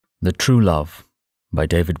The True Love by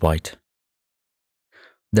David Whyte.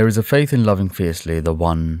 There is a faith in loving fiercely the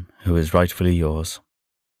one who is rightfully yours.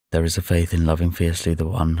 There is a faith in loving fiercely the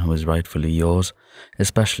one who is rightfully yours,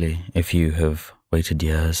 especially if you have waited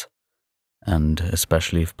years, and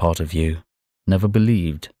especially if part of you never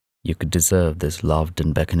believed you could deserve this loved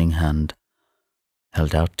and beckoning hand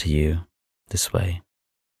held out to you this way.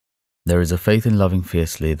 There is a faith in loving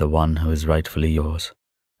fiercely the one who is rightfully yours,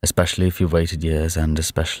 especially if you've waited years, and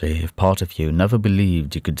especially if part of you never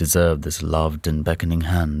believed you could deserve this loved and beckoning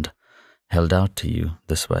hand held out to you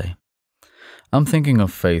this way. I'm thinking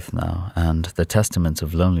of faith now, and the testaments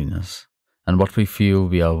of loneliness, and what we feel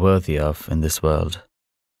we are worthy of in this world.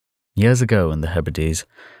 Years ago in the Hebrides,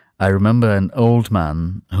 I remember an old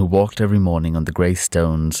man who walked every morning on the grey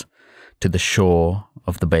stones to the shore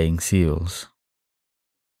of the baying seals,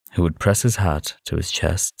 who would press his hat to his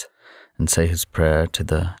chest and say his prayer to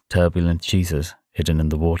the turbulent Jesus hidden in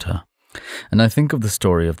the water. And I think of the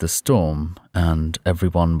story of the storm and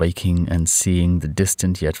everyone waking and seeing the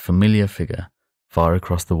distant yet familiar figure far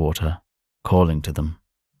across the water calling to them,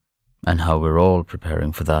 and how we're all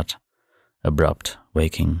preparing for that abrupt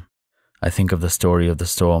waking. I think of the story of the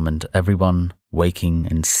storm and everyone waking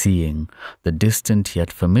and seeing the distant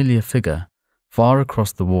yet familiar figure far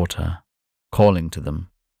across the water calling to them,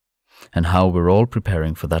 and how we're all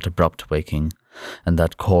preparing for that abrupt waking and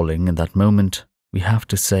that calling. In that moment, we have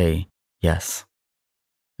to say yes.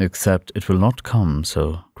 Except it will not come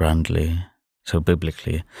so grandly, so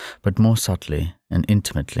biblically, but more subtly and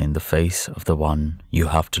intimately in the face of the one you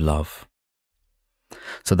have to love.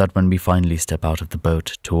 So that when we finally step out of the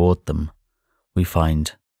boat toward them, we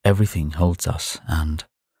find everything holds us and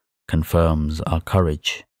confirms our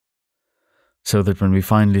courage. So that when we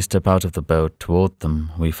finally step out of the boat toward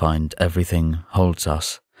them, we find everything holds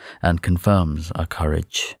us and confirms our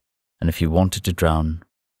courage. And if you wanted to drown,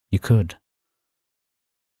 you could.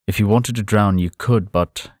 If you wanted to drown, you could,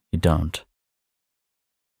 but you don't.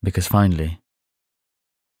 Because finally,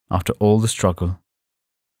 after all the struggle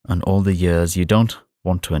and all the years, you don't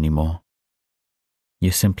want to anymore.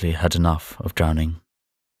 You simply had enough of drowning.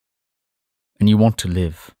 And you want to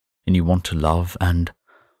live, and you want to love, and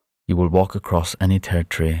you will walk across any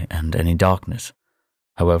territory and any darkness,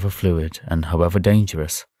 however fluid and however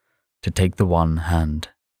dangerous, to take the one hand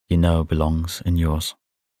you know belongs in yours.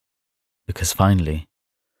 Because finally,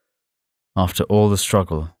 after all the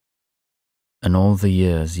struggle and all the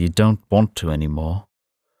years, you don't want to anymore.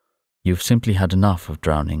 You've simply had enough of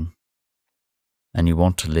drowning, and you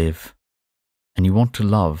want to live, and you want to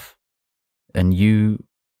love, and you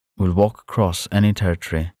will walk across any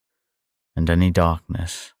territory and any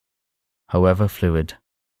darkness, however fluid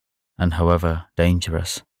and however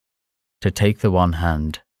dangerous, to take the one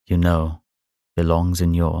hand you know belongs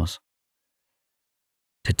in yours.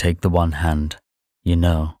 To take the one hand you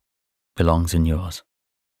know belongs in yours.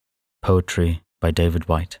 Poetry by David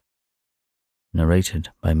Whyte. Narrated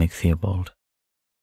by Mick Theobald.